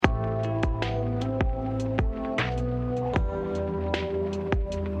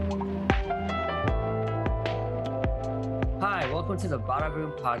to the Bada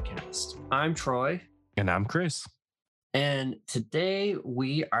Boom Podcast. I'm Troy. And I'm Chris. And today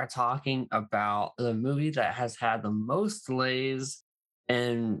we are talking about the movie that has had the most delays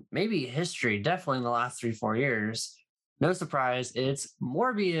in maybe history, definitely in the last 3-4 years. No surprise, it's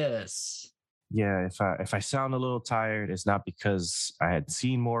Morbius. Yeah, if I sound a little tired, it's not because I had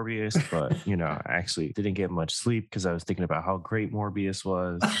seen Morbius, but I actually didn't get much sleep because I was thinking about how great Morbius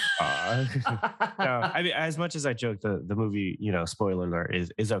was. No, I mean, as much as I joke, the movie, spoiler alert,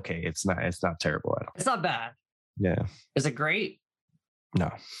 is okay. It's not terrible at all. It's not bad. Yeah. Is it great? No.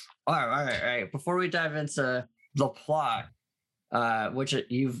 All right. Before we dive into the plot, which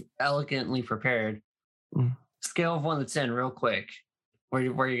you've elegantly prepared, scale of 1 to 10, real quick. Where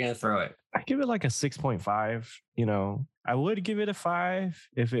are you going to throw it? I give it like a 6.5. I would give it a 5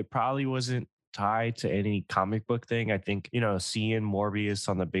 if it probably wasn't tied to any comic book thing. I think, seeing Morbius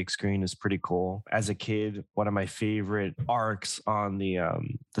on the big screen is pretty cool. As a kid, one of my favorite arcs on the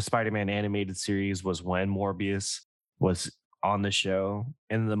Spider-Man animated series was when Morbius was on the show.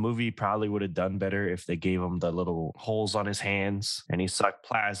 And the movie probably would have done better if they gave him the little holes on his hands and he sucked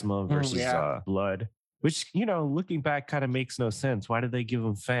plasma versus blood. Which, looking back kind of makes no sense. Why did they give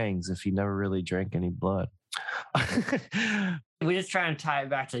him fangs if he never really drank any blood? We just try and tie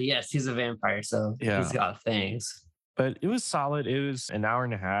it back to, yes, he's a vampire, so he's got fangs. But it was solid. It was an hour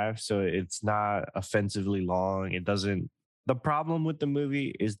and a half, so it's not offensively long. The problem with the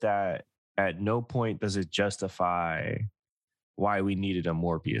movie is that at no point does it justify why we needed a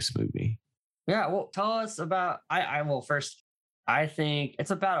Morbius movie. Yeah, well, tell us about, I think it's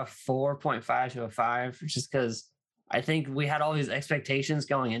about a 4.5 to a 5, just because I think we had all these expectations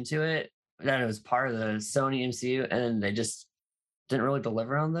going into it that it was part of the Sony MCU, and they just didn't really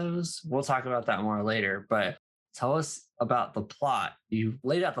deliver on those. We'll talk about that more later, but tell us about the plot. You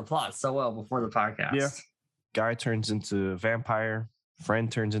laid out the plot so well before the podcast. Yeah. Guy turns into vampire.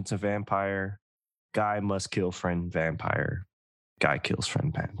 Friend turns into vampire. Guy must kill friend vampire. Guy kills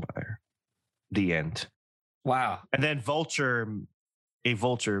friend vampire. The end. Wow. And then a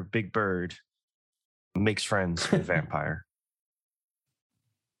vulture, big bird, makes friends with vampire.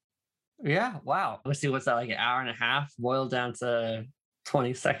 Yeah, wow. Let's see, what's that, like an hour and a half boiled down to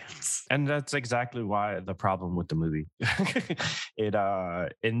 20 seconds? And that's exactly why the problem with the movie.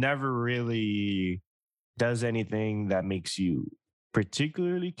 It never really does anything that makes you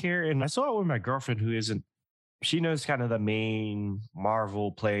particularly care. And I saw it with my girlfriend she knows kind of the main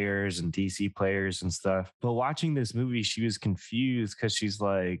Marvel players and DC players and stuff. But watching this movie, she was confused because she's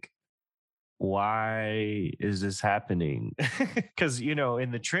like, why is this happening? Because,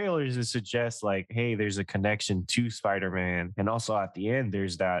 in the trailers, it suggests like, hey, there's a connection to Spider-Man. And also at the end,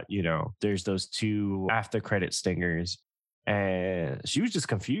 there's that, there's those 2 after credit stingers. And she was just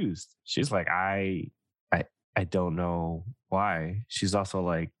confused. She's like, I don't know why. She's also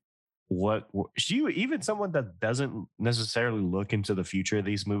like, even someone that doesn't necessarily look into the future of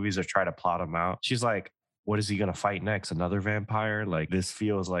these movies or try to plot them out, she's like, what is he going to fight next? Another vampire? Like, this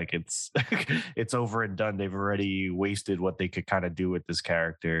feels like it's it's over and done. They've already wasted what they could kind of do with this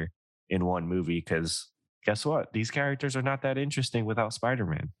character in one movie, because guess what? These characters are not that interesting without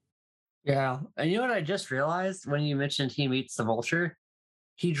Spider-Man. Yeah. And you know what I just realized when you mentioned he meets the Vulture?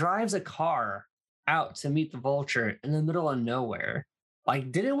 He drives a car out to meet the Vulture in the middle of nowhere.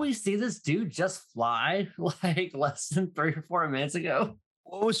 Like, didn't we see this dude just fly like less than 3 or 4 minutes ago?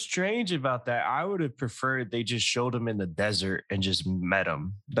 What was strange about that, I would have preferred they just showed him in the desert and just met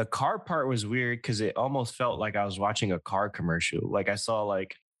him. The car part was weird because it almost felt like I was watching a car commercial. Like I saw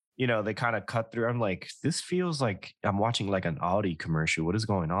they kind of cut through. I'm like, this feels like I'm watching like an Audi commercial. What is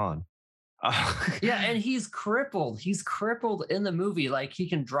going on? Yeah, and he's crippled. He's crippled in the movie. Like, he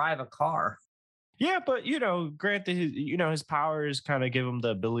can drive a car. Yeah, but granted, his powers kind of give him the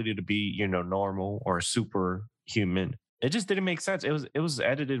ability to be, normal or superhuman. It just didn't make sense. It was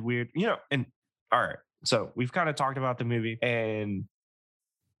edited weird, And all right, so we've kind of talked about the movie, and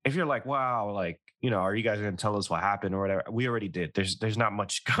if you're like, wow, like, are you guys going to tell us what happened or whatever? We already did. There's not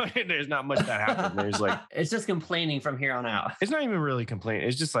much there's not much that happened. There's like, it's just complaining from here on out. It's not even really complaining.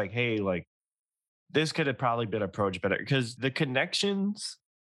 It's just like, hey, like, this could have probably been approached better, because the connections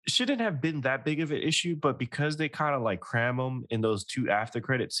shouldn't have been that big of an issue, but because they kind of like cram them in those 2 after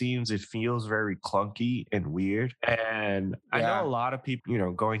credit scenes, it feels very clunky and weird. And I know a lot of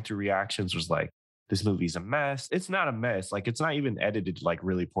people, going through reactions was like, this movie's a mess. It's not a mess. Like, it's not even edited like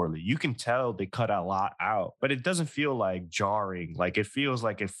really poorly. You can tell they cut a lot out, but it doesn't feel like jarring. Like, it feels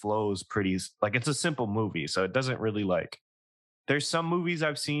like it flows pretty, like it's a simple movie. So it doesn't really like, there's some movies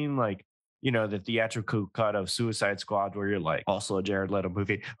I've seen, like, the theatrical cut of Suicide Squad, where you're like, also a Jared Leto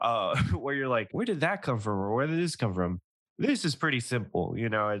movie, where you're like, where did that come from? Or where did this come from? This is pretty simple.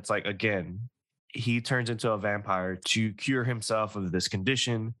 It's like, again, he turns into a vampire to cure himself of this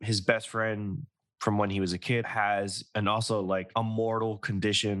condition. His best friend from when he was a kid has and also like a mortal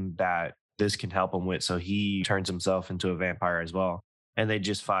condition that this can help him with. So he turns himself into a vampire as well. And they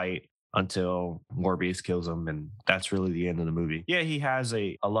just fight until Morbius kills him. And that's really the end of the movie. Yeah, he has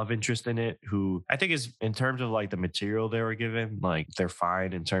a love interest in it who I think is, in terms of like the material they were given, like they're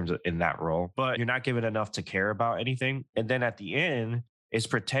fine in terms of in that role, but you're not given enough to care about anything. And then at the end, it's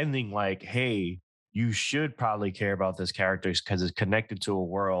pretending like, hey, you should probably care about this character because it's connected to a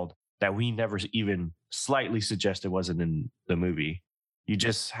world that we never even slightly suggested wasn't in the movie. You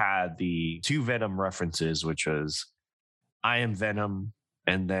just had the two Venom references, which was I am Venom.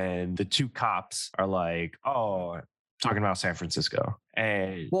 And then the two cops are like, oh, talking about San Francisco.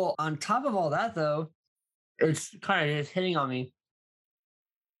 And Well, on top of all that, though, it's kind of just hitting on me.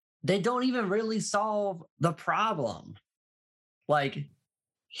 They don't even really solve the problem. Like,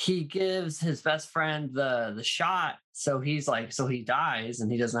 he gives his best friend the shot, so he's like, so he dies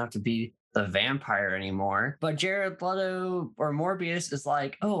and he doesn't have to be the vampire anymore. But Jared Leto or Morbius is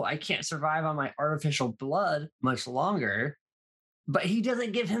like, oh, I can't survive on my artificial blood much longer. But he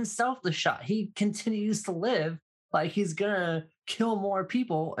doesn't give himself the shot. He continues to live like he's gonna kill more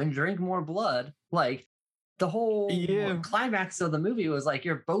people and drink more blood. Like the whole yeah, climax of the movie was like,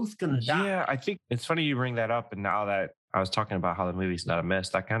 you're both gonna die. yeah, I think it's funny you bring that up. And now that I was talking about how the movie's not a mess,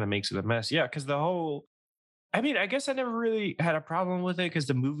 that kind of makes it a mess. Yeah, because the whole, I mean, I guess I never really had a problem with it because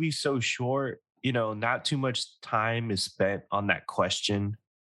the movie's so short, not too much time is spent on that question.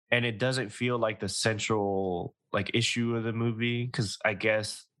 And it doesn't feel like the central like issue of the movie because I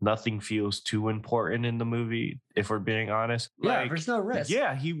guess nothing feels too important in the movie, if we're being honest. Yeah, Like, there's no risk.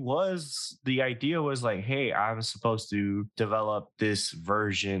 yeah, the idea was like, hey, I'm supposed to develop this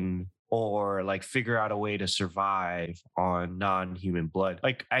version or like figure out a way to survive on non-human blood.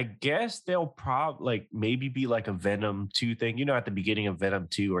 Like I guess they'll probably like maybe be like a Venom 2 thing, at the beginning of Venom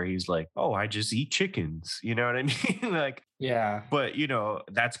 2 where he's like, "Oh, I just eat chickens." You know what I mean? Like, Yeah. but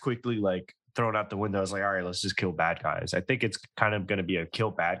that's quickly like thrown out the window. I was like, all right, let's just kill bad guys. I think it's kind of going to be a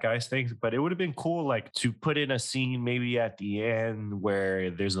kill bad guys thing, but it would have been cool like to put in a scene maybe at the end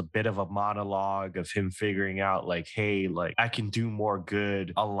where there's a bit of a monologue of him figuring out like, hey, like I can do more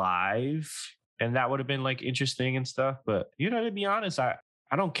good alive. And that would have been like interesting and stuff. But to be honest, I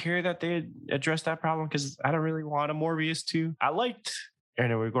don't care that they addressed that problem because I don't really want a Morbius 2. I liked,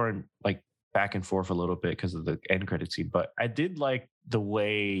 and we're going like back and forth a little bit because of the end credit scene, but I did like the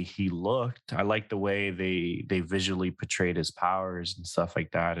way he looked. I like the way they visually portrayed his powers and stuff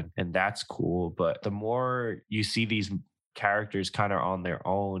like that, and that's cool. But the more you see these characters kind of on their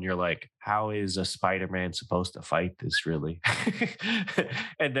own, you're like, how is a Spider-Man supposed to fight this really?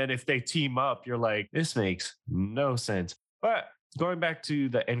 And then if they team up, you're like, this makes no sense. But going back to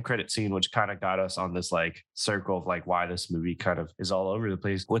the end credit scene, which kind of got us on this like circle of like why this movie kind of is all over the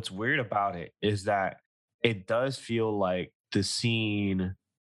place. What's weird about it is that it does feel like the scene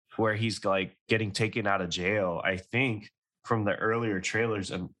where he's like getting taken out of jail, I think from the earlier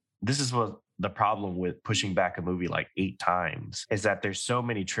trailers. And this is what the problem with pushing back a movie like 8 times is that there's so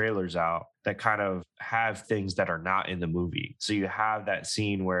many trailers out that kind of have things that are not in the movie. So you have that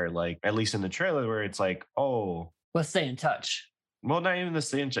scene where like, at least in the trailer where it's like, oh, Let's stay in touch. well, not even the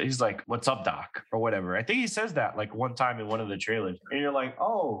same. He's like, "What's up, Doc?" or whatever. I think he says that like one time in one of the trailers, and you're like,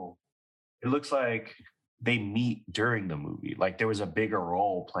 "Oh, it looks like they meet during the movie. Like there was a bigger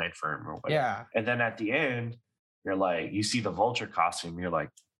role planned for him or whatever." Yeah. And then at the end, you're like, you see the vulture costume. You're like,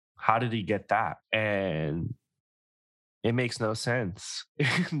 "How did he get that?" And it makes no sense.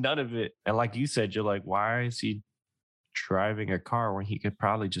 None of it. And like you said, you're like, "Why is he driving a car when he could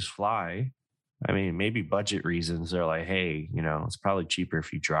probably just fly?" I mean, maybe budget reasons. They're like, hey, it's probably cheaper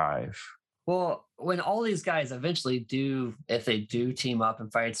if you drive. Well, when all these guys eventually do, if they do team up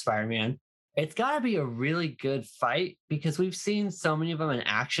and fight Spider-Man, it's got to be a really good fight because we've seen so many of them in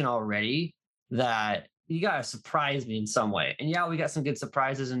action already that you got to surprise me in some way. And yeah, we got some good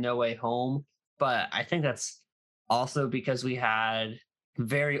surprises in No Way Home, but I think that's also because we had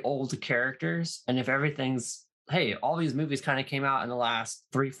very old characters. And if everything's, hey, all these movies kind of came out in the last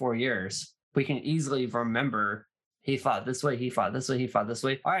 3, 4 years, we can easily remember he fought this way, he fought this way, he fought this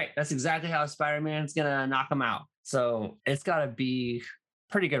way. All right, that's exactly how Spider-Man's gonna knock him out. So it's gotta be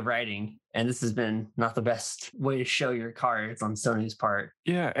pretty good writing. And this has been not the best way to show your cards on Sony's part.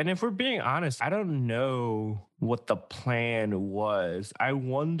 Yeah. And if we're being honest, I don't know what the plan was. I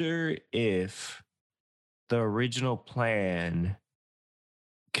wonder if the original plan,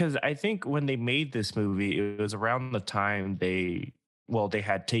 because I think when they made this movie, it was around the time they well, they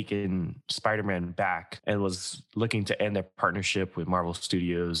had taken Spider-Man back and was looking to end their partnership with Marvel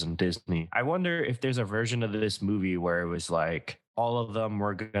Studios and Disney. I wonder if there's a version of this movie where it was like all of them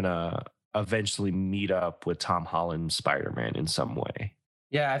were gonna eventually meet up with Tom Holland's Spider-Man in some way.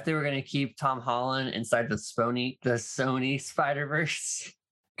 Yeah, if they were gonna keep Tom Holland inside the Sony Spider-Verse.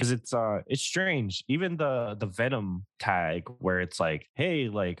 Because it's strange. Even the Venom tag where it's like, hey,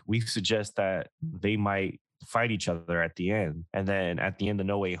 like we suggest that they might fight each other at the end. And then at the end of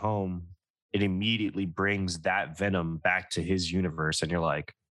No Way Home, it immediately brings that Venom back to his universe. And you're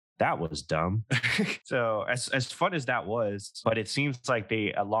like, that was dumb. So as fun as that was, but it seems like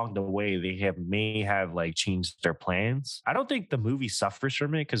they along the way they may have like changed their plans. I don't think the movie suffers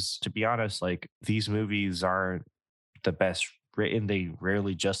from it because to be honest, like these movies aren't the best written. They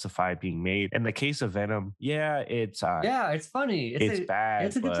rarely justify being made. In the case of Venom, yeah, Yeah, it's funny. it's bad,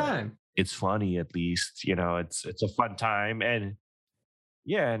 It's a good but time. it's funny at least. You know, it's a fun time. And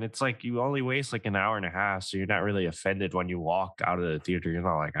yeah, and it's like you only waste like an hour and a half. So you're not really offended when you walk out of the theater. You're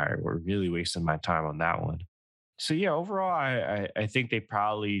not like, all right, we're really wasting my time on that one. So yeah, overall, I think they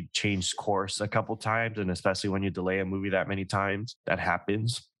probably changed course a couple times, and especially when you delay a movie that many times, that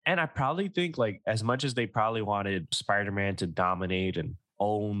happens. And I probably think like as much as they probably wanted Spider-Man to dominate and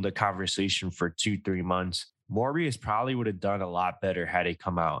own the conversation for 2 3 months, Morbius probably would have done a lot better had it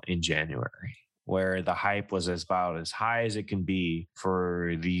come out in January, where the hype was about as high as it can be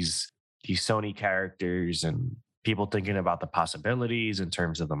for these Sony characters and people thinking about the possibilities in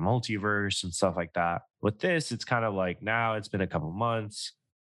terms of the multiverse and stuff like that. With this, it's kind of like now it's been a couple months.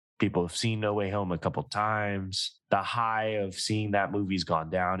 People have seen No Way Home a couple times. The high of seeing that movie's gone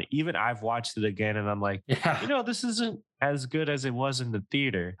down. Even I've watched it again and I'm like, you Yeah. know, this isn't as good as it was in the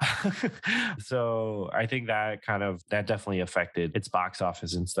theater. So I think that definitely affected its box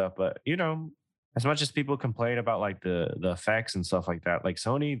office and stuff. But you know, as much as people complain about like the effects and stuff like that, like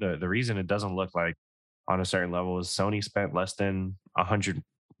Sony, the reason it doesn't look like on a certain level is Sony spent less than 100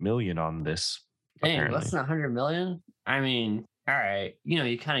 million on this, Dang, less apparently. than 100 million? I mean, all right,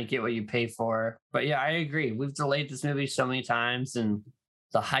 you kind of get what you pay for. But yeah, I agree. We've delayed this movie so many times, and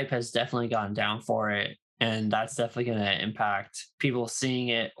the hype has definitely gone down for it. And that's definitely going to impact people seeing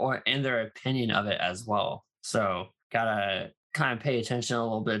it or in their opinion of it as well. So, gotta kind of pay attention a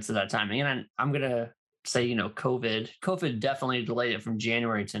little bit to that timing. And I'm going to say, COVID definitely delayed it from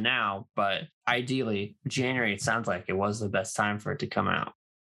January to now. But ideally, January, it sounds like it was the best time for it to come out.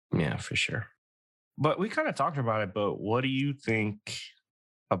 Yeah, for sure. But we kind of talked about it, but what do you think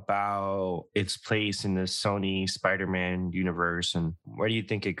about its place in the Sony Spider-Man universe and where do you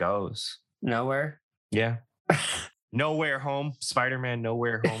think it goes? Nowhere. Yeah. Nowhere home. Spider-Man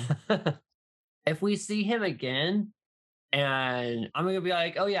nowhere home. If we see him again, and I'm gonna be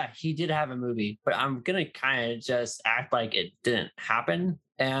like, oh yeah, he did have a movie, but I'm gonna kind of just act like it didn't happen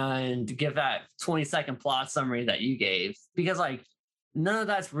and give that 20-second plot summary that you gave because like none of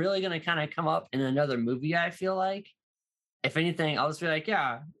that's really gonna kind of come up in another movie. I feel like if anything, I'll just be like,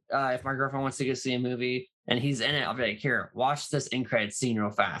 yeah, if my girlfriend wants to go see a movie and he's in it, I'll be like, here, watch this end credit scene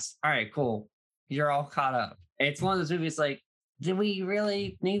real fast. All right, cool. You're all caught up. It's one of those movies like, did we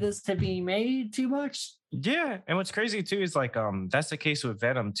really need this to be made too much? Yeah. And what's crazy too is like that's the case with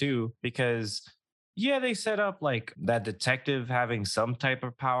Venom too, because yeah, they set up like that detective having some type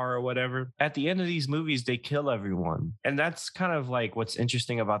of power or whatever. At the end of these movies, they kill everyone. And that's kind of like what's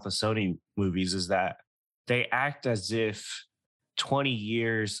interesting about the Sony movies is that they act as if 20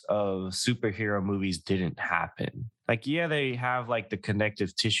 years of superhero movies didn't happen. Like, yeah, they have like the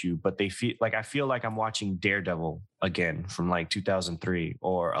connective tissue, but they feel like I feel like I'm watching Daredevil again from like 2003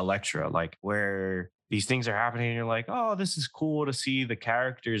 or Elektra, like where these things are happening and you're like, oh, this is cool to see the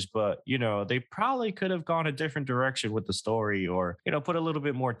characters, but you know, they probably could have gone a different direction with the story or, you know, put a little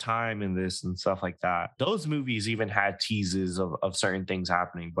bit more time in this and stuff like that. Those movies even had teases of certain things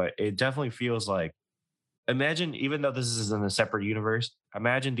happening, but it definitely feels like imagine, even though this is in a separate universe,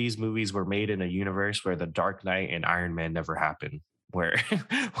 imagine these movies were made in a universe where the Dark Knight and Iron Man never happened, where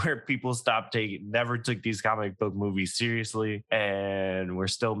where people never took these comic book movies seriously, and we're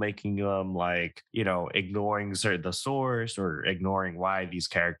still making them like you know ignoring the source or ignoring why these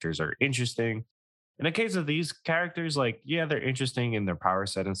characters are interesting. In the case of these characters, like yeah, they're interesting in their power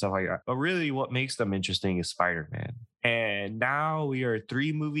set and stuff like that, but really, what makes them interesting is Spider Man. And now we are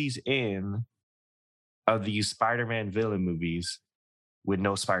 3 movies in of these Spider-Man villain movies with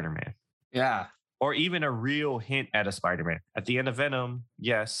no Spider-Man Yeah. or even a real hint at a Spider-Man. At the end of Venom,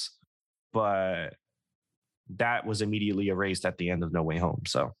 yes, but that was immediately erased at the end of No Way Home.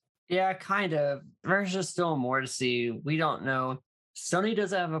 So Yeah, kind of. There's just still more to see. We don't know. Sony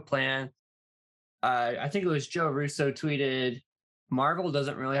doesn't have a plan. I think it was Joe Russo tweeted Marvel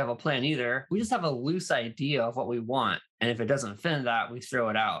doesn't really have a plan either. We just have a loose idea of what we want. And if it doesn't fit in that, we throw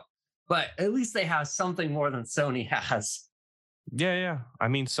it out. But at least they have something more than Sony has. Yeah, yeah. I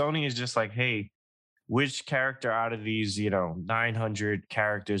mean, Sony is just like, hey, which character out of these, 900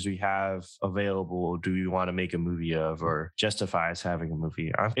 characters we have available do you want to make a movie of or justify us having a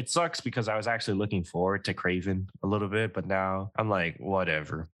movie? It sucks because I was actually looking forward to Craven a little bit, but now I'm like,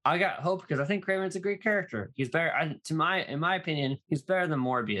 whatever. I got hope because I think Kraven's a great character. He's better, in my opinion, he's better than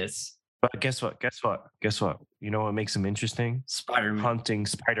Morbius. But guess what? Guess what? Guess what? You know what makes him interesting? Spider-Man. Hunting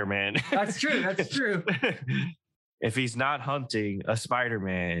Spider-Man. That's true. That's true. If he's not hunting a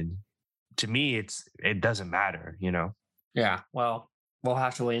Spider-Man, to me, it doesn't matter, Yeah. Well, we'll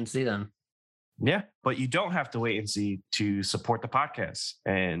have to wait and see then. Yeah, but you don't have to wait and see to support the podcast.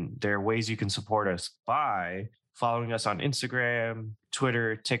 And there are ways you can support us by following us on Instagram,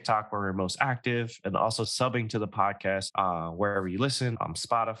 Twitter, TikTok, where we're most active, and also subbing to the podcast wherever you listen,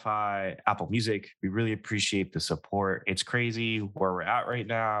 Spotify, Apple Music. We really appreciate the support. It's crazy where we're at right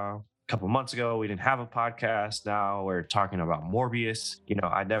now. A couple months ago, we didn't have a podcast. Now we're talking about Morbius.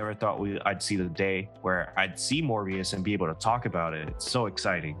 I never thought I'd see the day where I'd see Morbius and be able to talk about it. It's so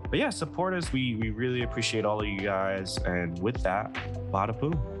exciting. But yeah, support us. We really appreciate all of you guys. And with that, bada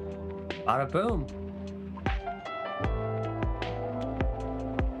boom. Bada boom.